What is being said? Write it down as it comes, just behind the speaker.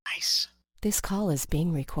Nice. This call is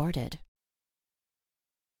being recorded.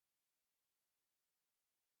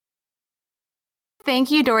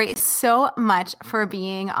 Thank you, Dorie, so much for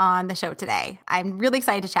being on the show today. I'm really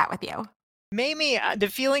excited to chat with you. Mamie, the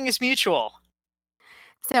feeling is mutual.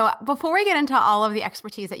 So, before we get into all of the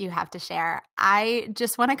expertise that you have to share, I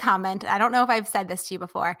just want to comment. I don't know if I've said this to you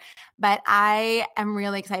before, but I am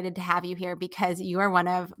really excited to have you here because you are one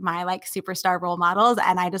of my superstar role models,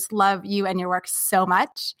 and I just love you and your work so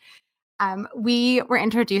much. We were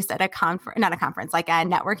introduced at a conference, not a conference, like a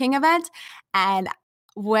networking event. And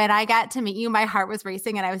when I got to meet you, my heart was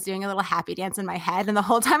racing and I was doing a little happy dance in my head. And the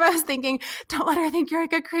whole time I was thinking, don't let her think you're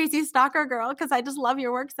like a crazy stalker girl, because I just love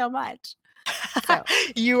your work so much. So.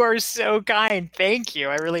 You are so kind. Thank you.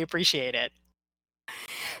 I really appreciate it.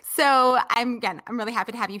 So I'm really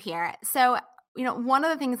happy to have you here. So, one of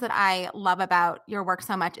the things that I love about your work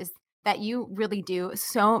so much is that you really do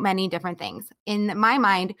so many different things. In my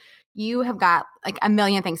mind, you have got like a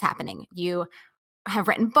million things happening. You have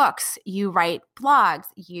written books, you write blogs,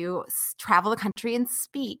 you travel the country and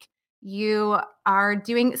speak. You are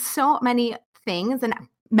doing so many things, and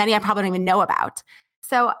many I probably don't even know about.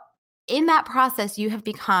 So in that process, you have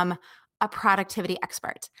become a productivity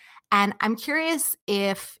expert. And I'm curious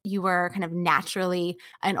if you were kind of naturally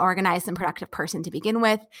an organized and productive person to begin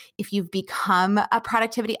with, if you've become a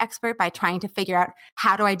productivity expert by trying to figure out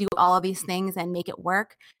how do I do all of these things and make it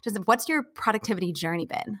work? Just what's your productivity journey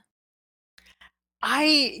been?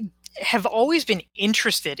 I have always been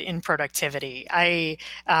interested in productivity. I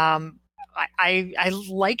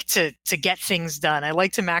like to get things done. I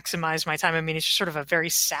like to maximize my time. I mean, it's just sort of a very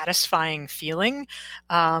satisfying feeling.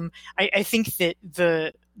 I think that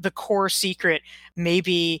the core secret may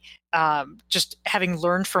be just having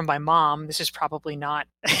learned from my mom. This is probably not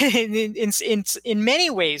in many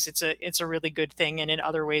ways it's a really good thing, and in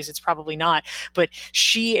other ways it's probably not. But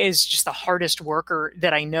she is just the hardest worker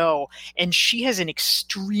that I know, and she has an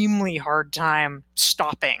extremely hard time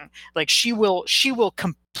stopping. Like she will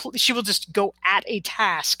just go at a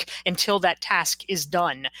task until that task is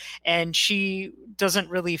done, and she doesn't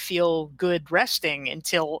really feel good resting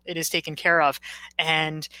until it is taken care of.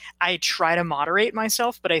 And I try to moderate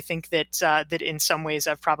myself, but I think that that in some ways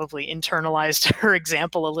I've probably internalized her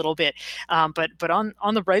example a little bit. But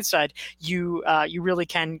on the bright side, you really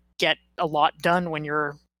can get a lot done when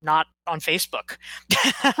you're not on Facebook.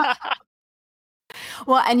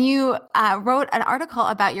 Well, and you wrote an article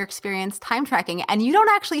about your experience time tracking, and you don't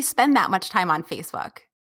actually spend that much time on Facebook.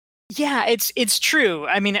 Yeah, it's true.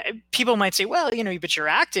 I mean, people might say, well, but you're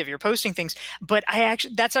active, you're posting things. But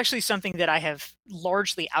that's actually something that I have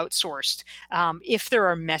largely outsourced. If there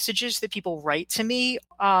are messages that people write to me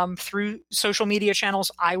through social media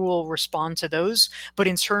channels, I will respond to those. But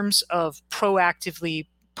in terms of proactively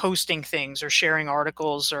posting things or sharing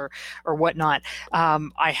articles or whatnot,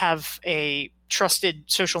 I have a trusted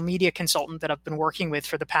social media consultant that I've been working with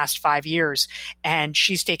for the past 5 years, and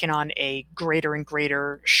she's taken on a greater and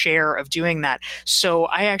greater share of doing that. So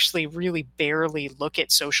I actually really barely look at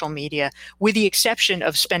social media, with the exception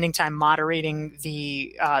of spending time moderating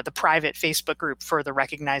the private Facebook group for the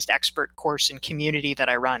Recognized Expert course and community that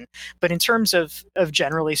I run. But in terms of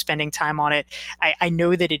generally spending time on it, I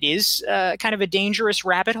know that it is kind of a dangerous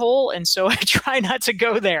rabbit hole, and so I try not to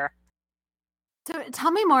go there. So tell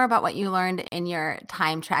me more about what you learned in your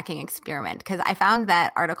time tracking experiment, because I found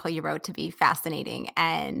that article you wrote to be fascinating,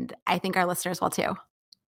 and I think our listeners will too.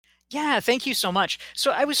 Yeah, thank you so much. So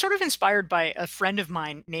I was sort of inspired by a friend of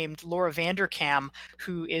mine named Laura Vanderkam,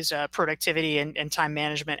 who is a productivity and time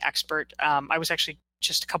management expert. I was actually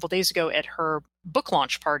just a couple days ago at her book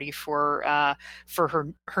launch party for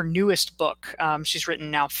her newest book. She's written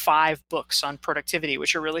now 5 books on productivity,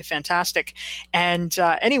 which are really fantastic. And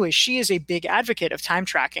anyway, she is a big advocate of time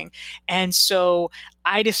tracking, and so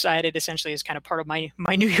I decided, essentially as kind of part of my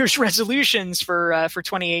New Year's resolutions for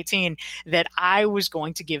 2018, that I was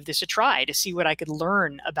going to give this a try to see what I could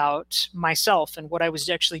learn about myself and what I was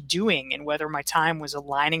actually doing and whether my time was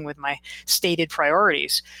aligning with my stated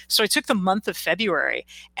priorities. So I took the month of February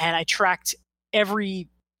and I tracked every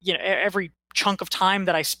chunk of time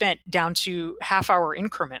that I spent down to half-hour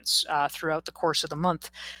increments throughout the course of the month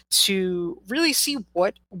to really see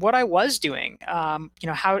what I was doing.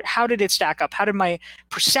 How did it stack up? How did my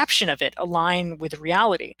perception of it align with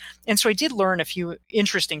reality? And so I did learn a few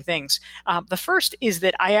interesting things. The first is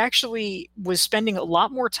that I actually was spending a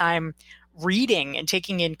lot more time reading and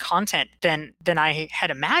taking in content than I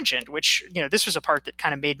had imagined, which, this was a part that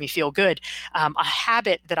kind of made me feel good. A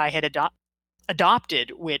habit that I had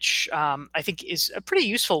adopted, which I think is a pretty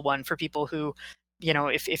useful one for people who,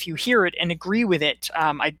 if you hear it and agree with it,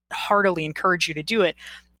 I heartily encourage you to do it,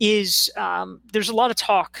 is there's a lot of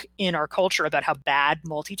talk in our culture about how bad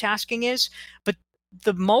multitasking is, but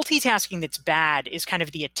the multitasking that's bad is kind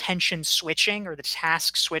of the attention switching or the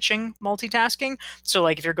task switching multitasking. So,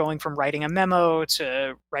 like if you're going from writing a memo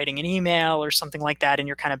to writing an email or something like that, and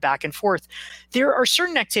you're kind of back and forth, there are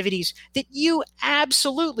certain activities that you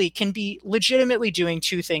absolutely can be legitimately doing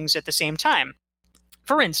two things at the same time.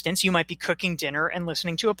 For instance, you might be cooking dinner and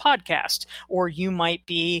listening to a podcast, or you might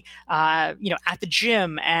be, at the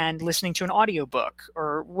gym and listening to an audiobook,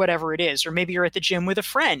 or whatever it is. Or maybe you're at the gym with a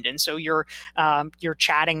friend, and so you're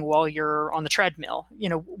chatting while you're on the treadmill.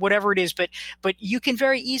 Whatever it is, but you can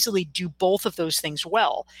very easily do both of those things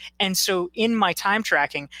well. And so, in my time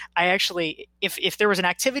tracking, I actually, if there was an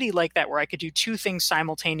activity like that where I could do two things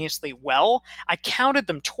simultaneously well, I counted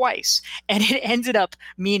them twice, and it ended up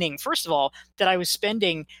meaning, first of all, that I was spending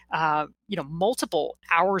multiple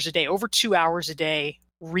hours a day, over 2 hours a day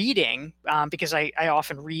reading, because I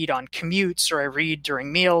often read on commutes or I read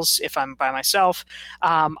during meals if I'm by myself.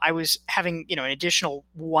 I was having an additional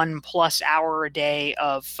 1+ hour a day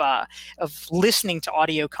of listening to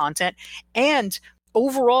audio content. And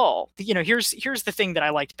overall, here's the thing that I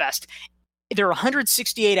liked best. There are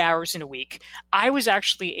 168 hours in a week. I was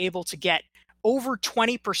actually able to get over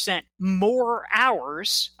 20% more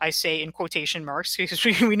hours, I say in quotation marks, because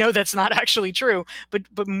we know that's not actually true,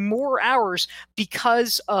 but more hours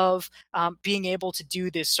because of being able to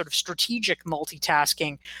do this sort of strategic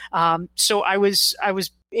multitasking. So I was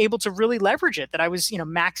able to really leverage it, that I was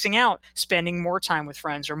maxing out spending more time with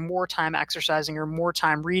friends or more time exercising or more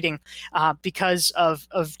time reading, because of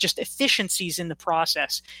just efficiencies in the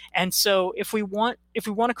process. And so if we want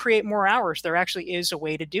to create more hours, there actually is a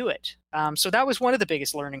way to do it. So that was one of the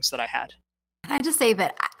biggest learnings that I had. Can I just say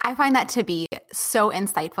that I find that to be so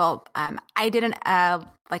insightful. I did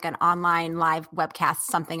an online live webcast,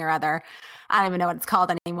 something or other. I don't even know what it's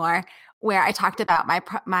called anymore, where I talked about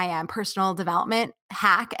my personal development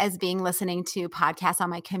hack as being listening to podcasts on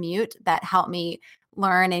my commute that help me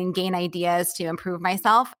learn and gain ideas to improve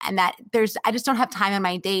myself. And that I just don't have time in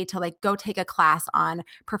my day to go take a class on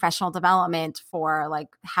professional development for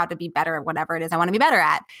how to be better at whatever it is I want to be better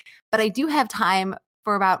at. But I do have time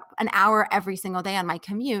for about an hour every single day on my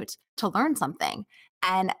commute to learn something.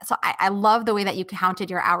 And so I love the way that you counted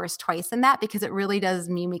your hours twice in that, because it really does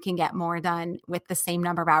mean we can get more done with the same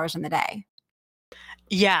number of hours in the day.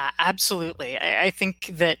 Yeah, absolutely. I think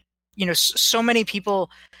that, so many people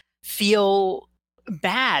feel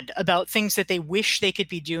bad about things that they wish they could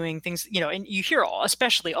be doing, things, and you hear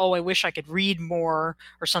especially, oh, I wish I could read more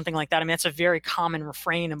or something like that. I mean, that's a very common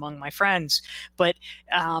refrain among my friends. But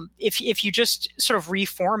if you just sort of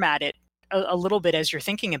reformat it a little bit as you're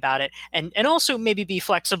thinking about it, and also maybe be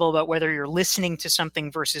flexible about whether you're listening to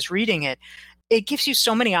something versus reading it, it gives you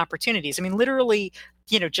so many opportunities. I mean, literally,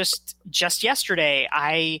 just yesterday,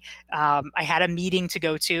 I had a meeting to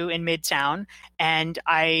go to in Midtown, and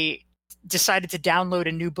I decided to download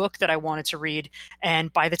a new book that I wanted to read.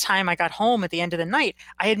 And by the time I got home at the end of the night,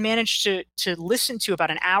 I had managed to listen to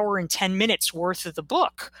about an hour and 10 minutes worth of the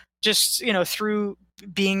book, just through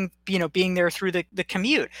being there through the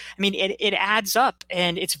commute. I mean, it adds up,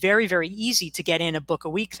 and it's very, very easy to get in a book a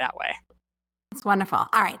week that way. It's wonderful.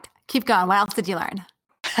 All right, keep going. What else did you learn?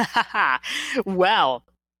 Well,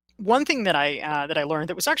 one thing that I learned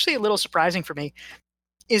that was actually a little surprising for me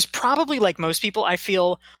is, probably like most people, I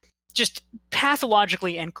feel just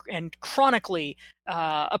pathologically and chronically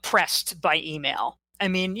oppressed by email. I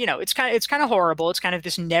mean, it's kind of horrible. It's kind of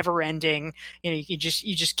this never-ending. You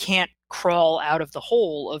just can't crawl out of the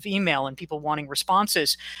hole of email and people wanting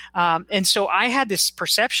responses. And so I had this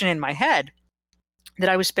perception in my head that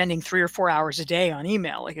I was spending 3 or 4 hours a day on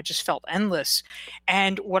email. Like, it just felt endless.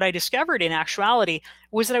 And what I discovered in actuality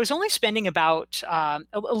was that I was only spending about a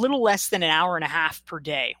little less than an hour and a half per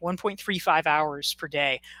day, 1.35 hours per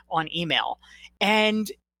day on email.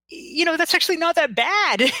 And that's actually not that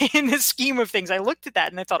bad in the scheme of things. I looked at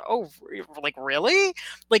that and I thought, oh, like, really?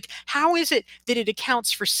 Like, how is it that it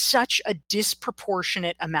accounts for such a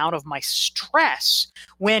disproportionate amount of my stress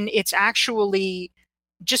when it's actually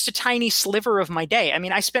just a tiny sliver of my day? I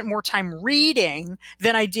mean, I spent more time reading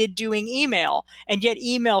than I did doing email, and yet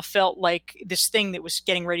email felt like this thing that was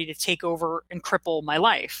getting ready to take over and cripple my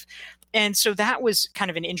life. And so that was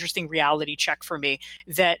kind of an interesting reality check for me,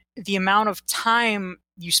 that the amount of time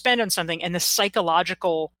you spend on something and the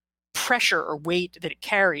psychological pressure or weight that it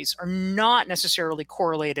carries are not necessarily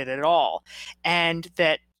correlated at all. And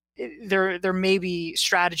that there may be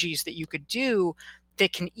strategies that you could do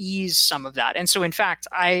that can ease some of that. And so, in fact,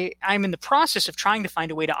 I'm in the process of trying to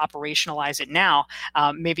find a way to operationalize it now,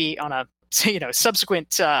 maybe on a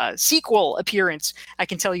subsequent sequel appearance, I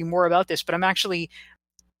can tell you more about this. But I'm actually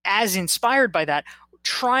as inspired by that,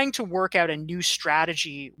 trying to work out a new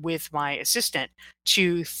strategy with my assistant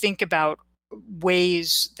to think about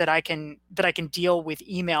ways that I can deal with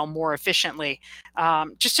email more efficiently.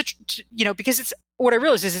 Just because it's what I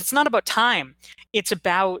realize is it's not about time. It's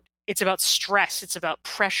about stress. It's about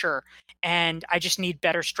pressure, and I just need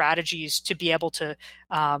better strategies to be able to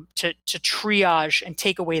triage and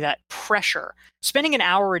take away that pressure. Spending an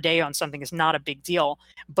hour a day on something is not a big deal,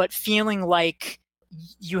 but feeling like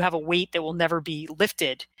you have a weight that will never be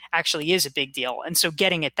lifted actually is a big deal. And so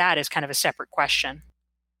getting at that is kind of a separate question.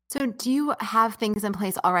 So, do you have things in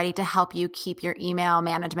place already to help you keep your email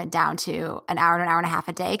management down to an hour and a half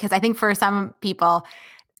a day? Because I think for some people,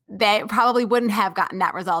 they probably wouldn't have gotten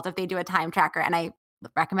that result if they do a time tracker. And I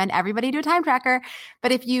recommend everybody do a time tracker.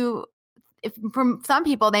 But if from some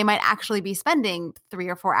people, they might actually be spending 3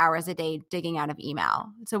 or 4 hours a day digging out of email.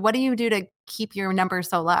 So, what do you do to keep your numbers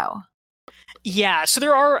so low? Yeah, so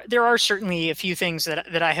there are certainly a few things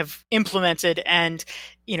that I have implemented, and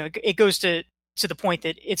it goes to the point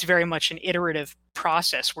that it's very much an iterative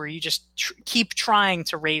process where you just keep trying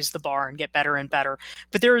to raise the bar and get better and better.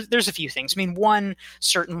 But there's a few things. I mean, one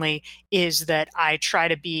certainly is that I try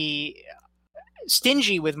to be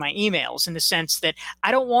stingy with my emails in the sense that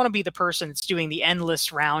I don't want to be the person that's doing the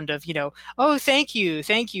endless round of, oh, thank you,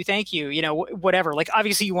 thank you, thank you, whatever. Like,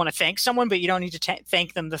 obviously you want to thank someone, but you don't need to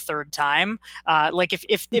thank them the third time. Like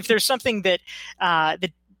if there's something that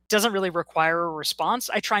doesn't really require a response,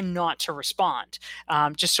 I try not to respond,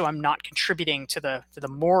 just so I'm not contributing to the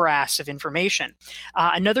morass of information.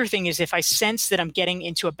 Another thing is if I sense that I'm getting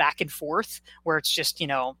into a back and forth where it's just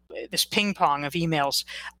this ping pong of emails,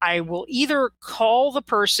 I will either call the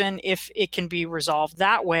person if it can be resolved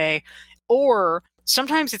that way, or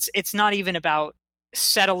sometimes it's not even about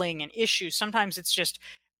settling an issue. Sometimes it's just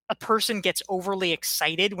a person gets overly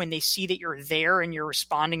excited when they see that you're there and you're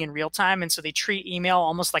responding in real time. And so they treat email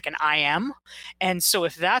almost like an IM. And so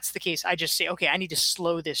if that's the case, I just say, okay, I need to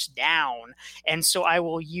slow this down. And so I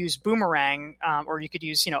will use Boomerang, or you could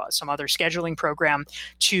use, some other scheduling program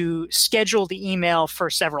to schedule the email for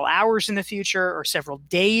several hours in the future or several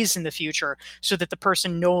days in the future so that the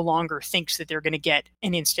person no longer thinks that they're going to get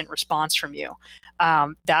an instant response from you.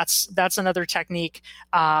 That's another technique.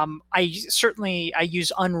 I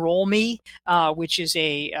use Unroll Me, which is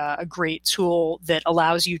a great tool that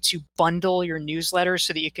allows you to bundle your newsletters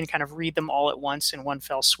so that you can kind of read them all at once in one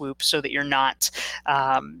fell swoop, so that you're not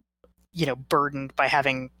burdened by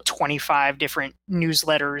having 25 different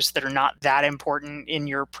newsletters that are not that important in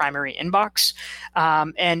your primary inbox.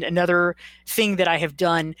 And another thing that I have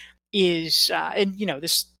done is, and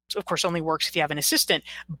this of course only works if you have an assistant,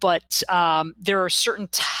 but there are certain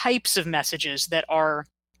types of messages that are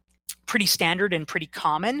pretty standard and pretty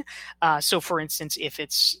common. So for instance, if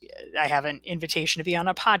I have an invitation to be on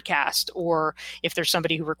a podcast, or if there's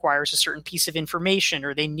somebody who requires a certain piece of information,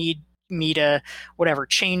 or they need me to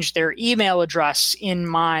change their email address in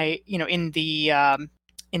my in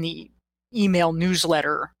the email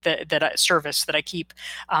newsletter that service that I keep,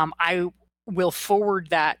 I will forward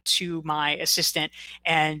that to my assistant,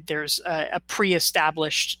 and there's a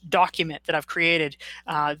pre-established document that I've created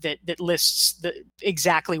that lists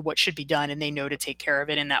exactly what should be done, and they know to take care of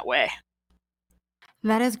it in that way.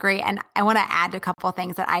 That is great. And I want to add a couple of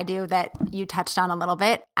things that I do that you touched on a little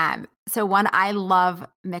bit. So one, I love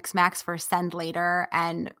Mixmax for send later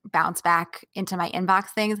and bounce back into my inbox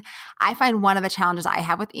things. I find one of the challenges I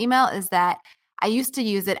have with email is that I used to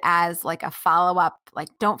use it as like a follow-up, like,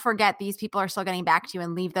 don't forget these people are still getting back to you,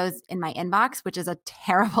 and leave those in my inbox, which is a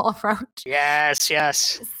terrible approach. Yes,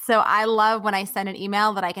 yes. So I love when I send an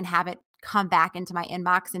email that I can have it come back into my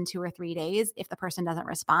inbox in 2 or 3 days if the person doesn't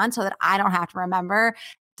respond, so that I don't have to remember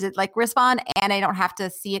to respond, and I don't have to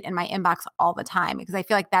see it in my inbox all the time, because I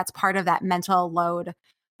feel like that's part of that mental load,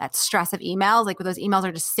 that stress of emails. Like, those emails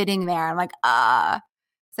are just sitting there. I'm like,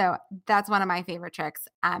 So that's one of my favorite tricks.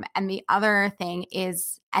 And the other thing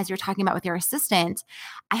is, as you're talking about with your assistant,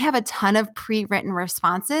 I have a ton of pre-written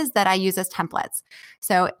responses that I use as templates.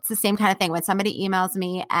 So it's the same kind of thing. When somebody emails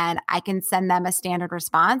me and I can send them a standard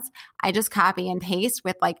response, I just copy and paste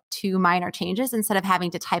with like 2 minor changes instead of having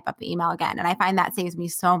to type up the email again. And I find that saves me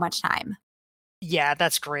so much time. Yeah,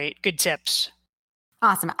 that's great. Good tips.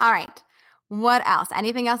 Awesome. All right. What else?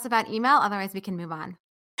 Anything else about email? Otherwise, we can move on.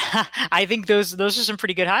 I think those are some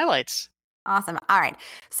pretty good highlights. Awesome. All right.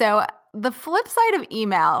 So the flip side of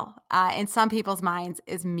email in some people's minds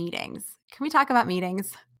is meetings. Can we talk about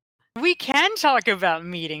meetings? We can talk about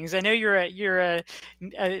meetings. I know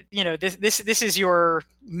this is your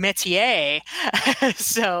métier,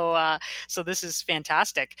 so so this is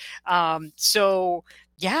fantastic. So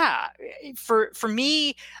yeah, for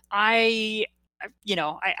me, I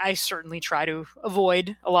I certainly try to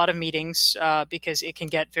avoid a lot of meetings because it can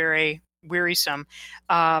get very wearisome.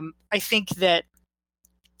 I think that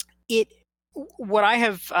it what I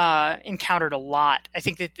have encountered a lot, I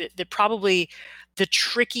think that probably the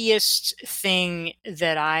trickiest thing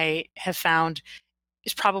that I have found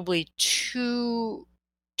is probably two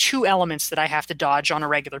elements that I have to dodge on a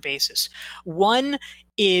regular basis. One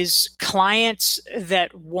is clients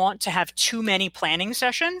that want to have too many planning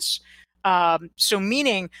sessions. So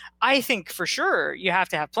meaning, I think for sure you have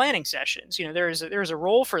to have planning sessions. There's a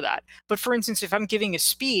role for that. But for instance, if I'm giving a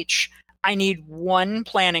speech, I need one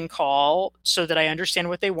planning call so that I understand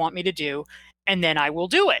what they want me to do, and then I will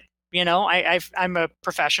do it. I'm a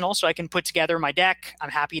professional, so I can put together my deck.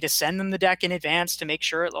 I'm happy to send them the deck in advance to make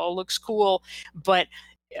sure it all looks cool. But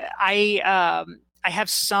I have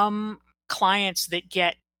some clients that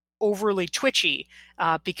get overly twitchy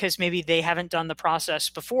because maybe they haven't done the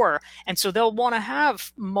process before, and so they'll want to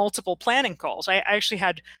have multiple planning calls. I actually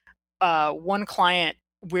had one client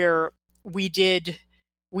where we did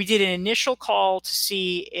an initial call to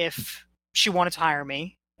see if she wanted to hire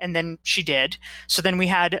me, and then she did. So then we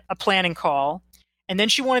had a planning call, and then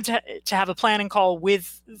she wanted to have a planning call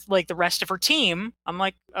with like the rest of her team. I'm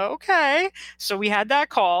like, okay. So we had that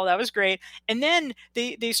call. That was great. And then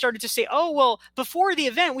they started to say, oh, well, before the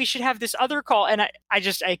event, we should have this other call. And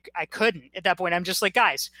I couldn't at that point. I'm just like,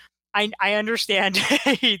 guys, I understand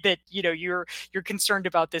that you're concerned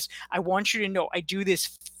about this. I want you to know I do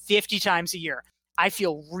this 50 times a year. I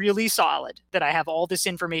feel really solid that I have all this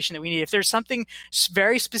information that we need. If there's something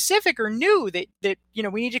very specific or new that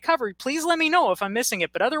we need to cover, please let me know if I'm missing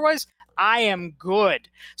it. But otherwise, I am good.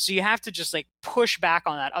 So you have to just like push back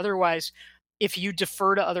on that. Otherwise, if you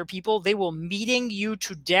defer to other people, they will meeting you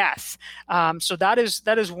to death. So that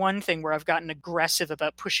is one thing where I've gotten aggressive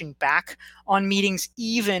about pushing back on meetings,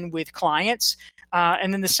 even with clients.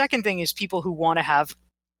 And then the second thing is people who want to have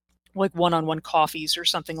like one-on-one coffees or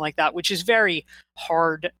something like that, which is very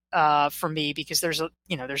hard for me because there's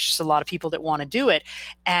just a lot of people that want to do it.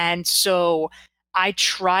 And so I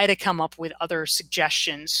try to come up with other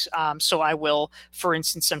suggestions. So I will, for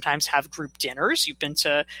instance, sometimes have group dinners. You've been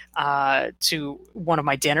to one of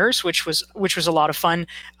my dinners, which was a lot of fun.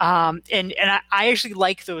 And I actually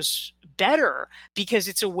like those better because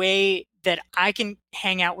it's a way that I can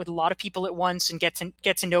hang out with a lot of people at once and get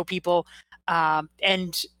to know people.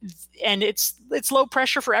 And it's low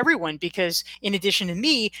pressure for everyone because in addition to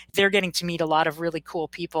me, they're getting to meet a lot of really cool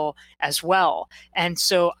people as well. And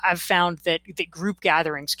so I've found that group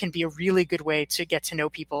gatherings can be a really good way to get to know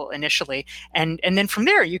people initially, and then from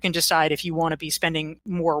there you can decide if you want to be spending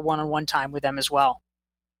more one-on-one time with them as well.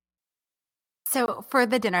 So for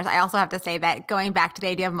the dinners, I also have to say that going back to the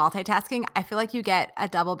idea of multitasking, I feel like you get a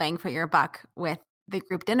double bang for your buck with the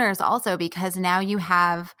group dinners also because now you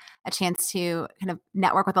have a chance to kind of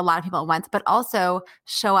network with a lot of people at once, but also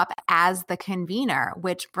show up as the convener,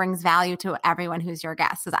 which brings value to everyone who's your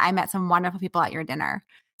guest. Because I met some wonderful people at your dinner.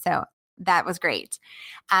 So that was great.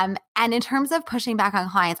 And in terms of pushing back on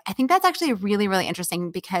clients, I think that's actually really, really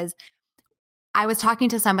interesting because I was talking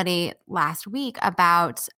to somebody last week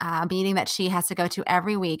about a meeting that she has to go to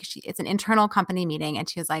every week. It's an internal company meeting. And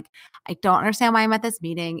she was like, I don't understand why I'm at this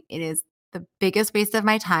meeting. It is the biggest waste of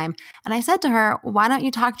my time. And I said to her, why don't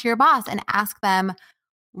you talk to your boss and ask them,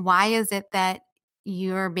 why is it that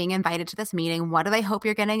you're being invited to this meeting? What do they hope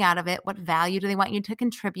you're getting out of it? What value do they want you to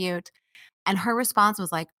contribute? And her response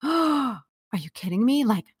was like, oh, are you kidding me?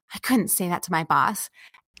 Like, I couldn't say that to my boss.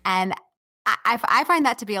 And I find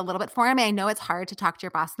that to be a little bit foreign. I mean, I know it's hard to talk to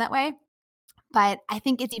your boss in that way, but I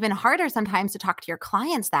think it's even harder sometimes to talk to your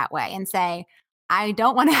clients that way and say, I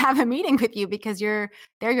don't want to have a meeting with you because they're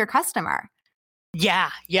your customer. Yeah,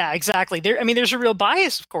 exactly. There's a real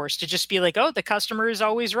bias, of course, to just be like, oh, the customer is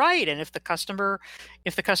always right, and if the customer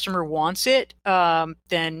wants it,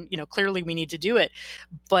 then clearly we need to do it.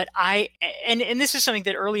 But and this is something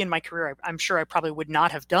that early in my career, I'm sure I probably would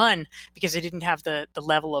not have done because I didn't have the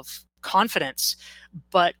level of confidence.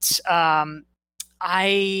 But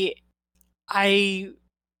I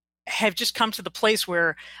have just come to the place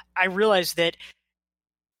where I realize that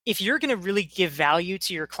if you're going to really give value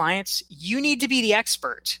to your clients, you need to be the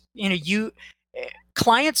expert.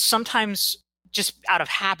 Clients sometimes just out of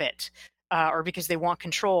habit or because they want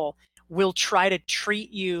control will try to treat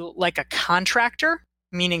you like a contractor,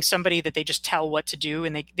 meaning somebody that they just tell what to do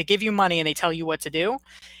and they give you money and they tell you what to do.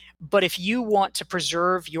 But if you want to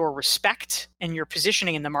preserve your respect and your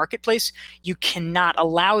positioning in the marketplace, you cannot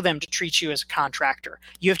allow them to treat you as a contractor.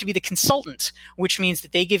 You have to be the consultant, which means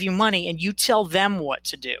that they give you money and you tell them what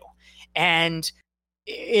to do. And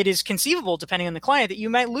it is conceivable, depending on the client, that you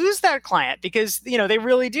might lose that client because they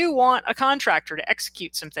really do want a contractor to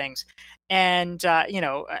execute some things, and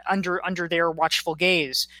under their watchful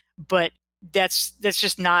gaze. But that's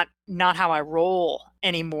just not how I roll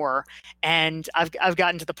anymore. And I've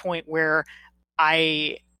gotten to the point where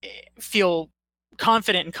I feel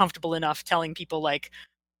confident and comfortable enough telling people, like,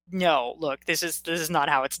 no, look, this is not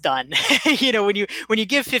how it's done. When you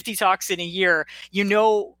give 50 talks in a year,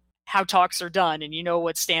 how talks are done, and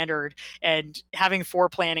what's standard, and having 4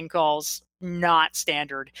 planning calls not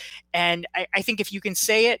standard. And I think if you can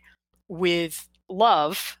say it with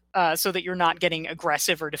love, so that you're not getting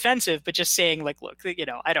aggressive or defensive, but just saying, like, look,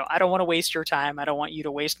 I don't want to waste your time. I don't want you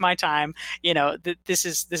to waste my time. This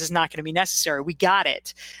is not going to be necessary. We got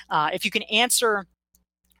it. If you can answer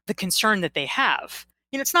the concern that they have,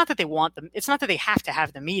 it's not that they want them. It's not that they have to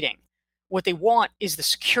have the meeting. What they want is the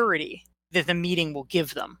security that the meeting will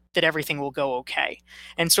give them, that everything will go okay.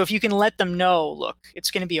 And so if you can let them know, look, it's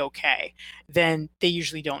going to be okay, then they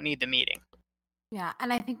usually don't need the meeting. Yeah.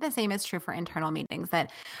 And I think the same is true for internal meetings,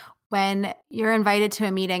 that when you're invited to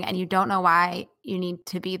a meeting and you don't know why you need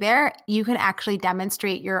to be there, you can actually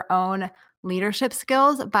demonstrate your own leadership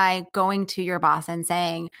skills by going to your boss and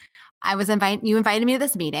saying, you invited me to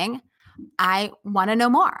this meeting. I want to know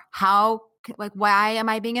more. Why am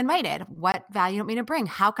I being invited? What value do you want me to bring?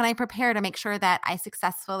 How can I prepare to make sure that I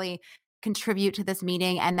successfully contribute to this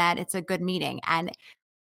meeting and that it's a good meeting? And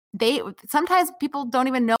sometimes people don't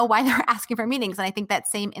even know why they're asking for meetings. And I think that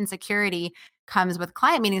same insecurity comes with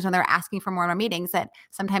client meetings when they're asking for more and more meetings, that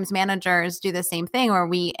sometimes managers do the same thing, where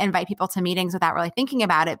we invite people to meetings without really thinking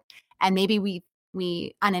about it. And maybe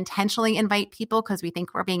we unintentionally invite people because we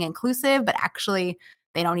think we're being inclusive, but actually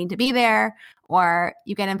they don't need to be there. Or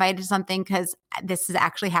you get invited to something because this has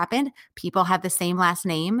actually happened. People have the same last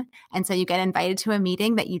name. And so you get invited to a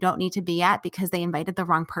meeting that you don't need to be at because they invited the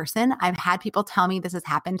wrong person. I've had people tell me this has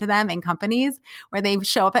happened to them in companies where they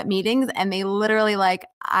show up at meetings and they literally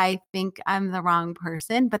I think I'm the wrong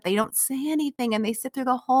person, but they don't say anything and they sit through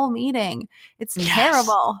the whole meeting. It's Yes.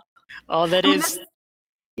 terrible. Oh, that is.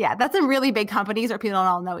 That's in really big companies where people don't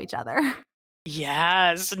all know each other.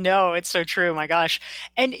 Yes, no, it's so true. My gosh.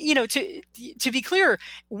 And to be clear,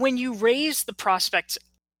 when you raise the prospect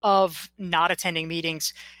of not attending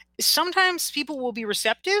meetings, sometimes people will be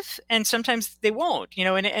receptive and sometimes they won't,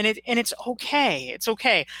 and it's okay. It's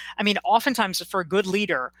okay. I mean, oftentimes for a good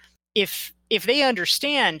leader, if they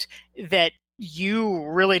understand that you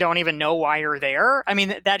really don't even know why you're there, I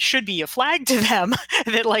mean, that should be a flag to them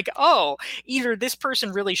that, like, oh, either this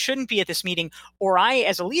person really shouldn't be at this meeting, or I,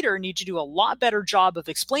 as a leader, need to do a lot better job of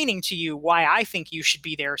explaining to you why I think you should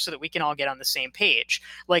be there so that we can all get on the same page.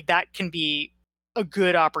 Like, that can be a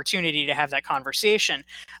good opportunity to have that conversation.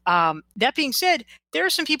 That being said, there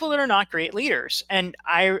are some people that are not great leaders. And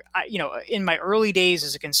I in my early days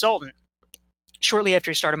as a consultant, shortly after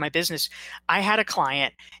I started my business, I had a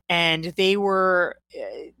client, and they were,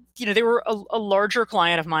 a larger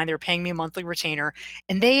client of mine. They were paying me a monthly retainer,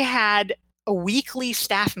 and they had a weekly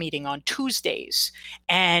staff meeting on Tuesdays,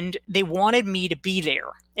 and they wanted me to be there.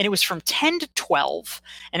 And it was from 10 to 12,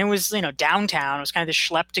 and it was, downtown. It was kind of this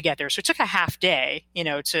schlep to get there. So it took a half day,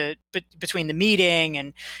 between the meeting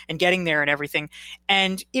and getting there and everything.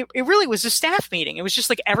 And it really was a staff meeting. It was just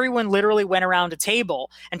like everyone literally went around a table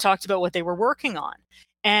and talked about what they were working on.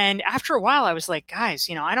 And after a while, I was like, guys,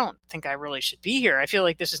 I don't think I really should be here. I feel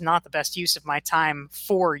like this is not the best use of my time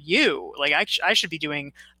for you. Like, I should be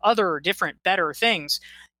doing other, different, better things.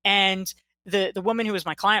 And the woman who was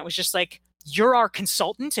my client was just like, you're our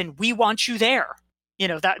consultant and we want you there.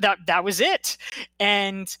 That was it.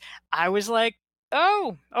 And I was like,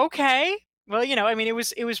 oh, okay. Well, I mean, it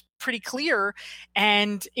was pretty clear,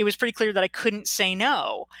 and it was pretty clear that I couldn't say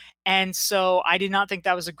no. And so I did not think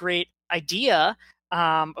that was a great idea.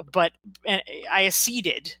 But I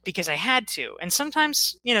acceded because I had to. And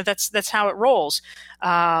sometimes, that's how it rolls.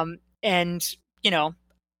 And,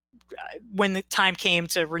 when the time came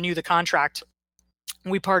to renew the contract,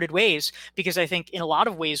 we parted ways because I think in a lot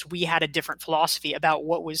of ways we had a different philosophy about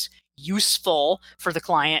what was useful for the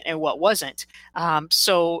client and what wasn't.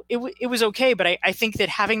 So it was okay. But I think that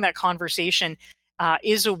having that conversation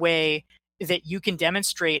is a way that you can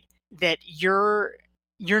demonstrate that you're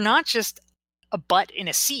not just a butt in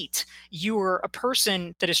a seat. You're a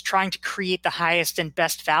person that is trying to create the highest and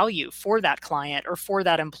best value for that client or for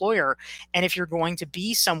that employer. And if you're going to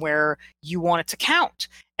be somewhere, you want it to count.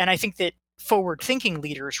 And I think that forward-thinking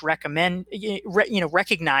leaders recognize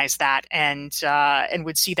that and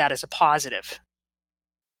would see that as a positive.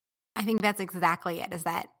 I think that's exactly it, is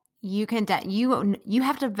that you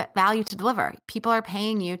have to value to deliver. People are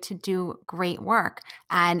paying you to do great work.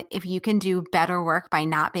 And if you can do better work by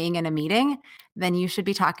not being in a meeting, then you should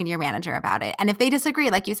be talking to your manager about it. And if they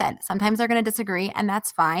disagree, like you said, sometimes they're going to disagree and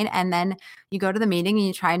that's fine. And then you go to the meeting and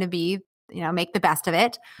you try to be, make the best of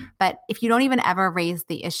it. But if you don't even ever raise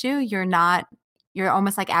the issue, you're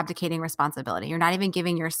almost like abdicating responsibility. You're not even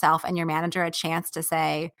giving yourself and your manager a chance to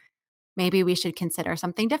say, maybe we should consider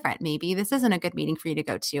something different. Maybe this isn't a good meeting for you to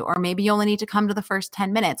go to, or maybe you only need to come to the first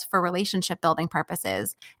 10 minutes for relationship building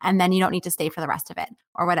purposes, and then you don't need to stay for the rest of it,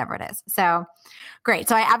 or whatever it is. So great.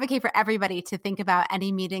 So I advocate for everybody to think about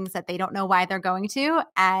any meetings that they don't know why they're going to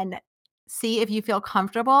and see if you feel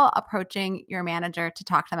comfortable approaching your manager to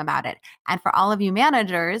talk to them about it. And for all of you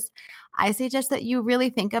managers, I suggest that you really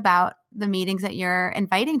think about the meetings that you're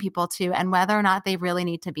inviting people to and whether or not they really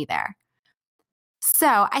need to be there.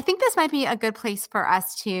 So I think this might be a good place for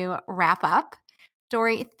us to wrap up.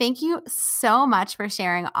 Dorie, thank you so much for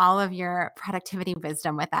sharing all of your productivity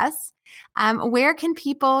wisdom with us. Where can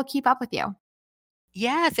people keep up with you?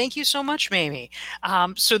 Yeah, thank you so much, Mamie.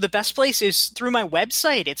 So the best place is through my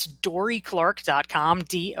website. It's dorieclark.com,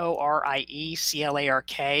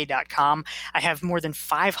 DORIECLARK.com. I have more than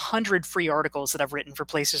 500 free articles that I've written for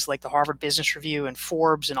places like the Harvard Business Review and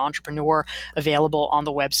Forbes and Entrepreneur available on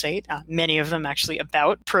the website, many of them actually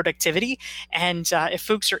about productivity. And if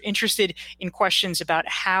folks are interested in questions about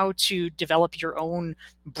how to develop your own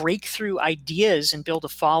breakthrough ideas and build a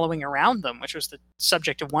following around them, which was the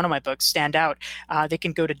subject of one of my books, Stand Out, they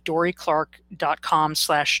can go to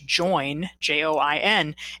dorieclark.com/join,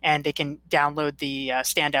 JOIN, and they can download the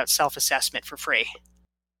Standout self-assessment for free.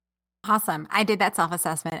 Awesome. I did that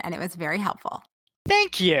self-assessment and it was very helpful.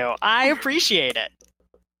 Thank you. I appreciate it.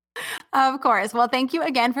 Of course. Well, thank you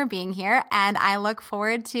again for being here. And I look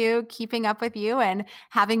forward to keeping up with you and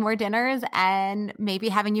having more dinners and maybe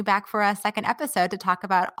having you back for a second episode to talk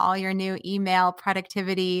about all your new email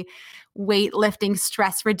productivity, weightlifting,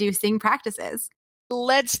 stress reducing practices.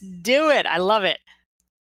 Let's do it. I love it.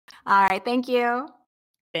 All right. Thank you.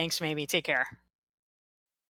 Thanks, Mamie. Take care.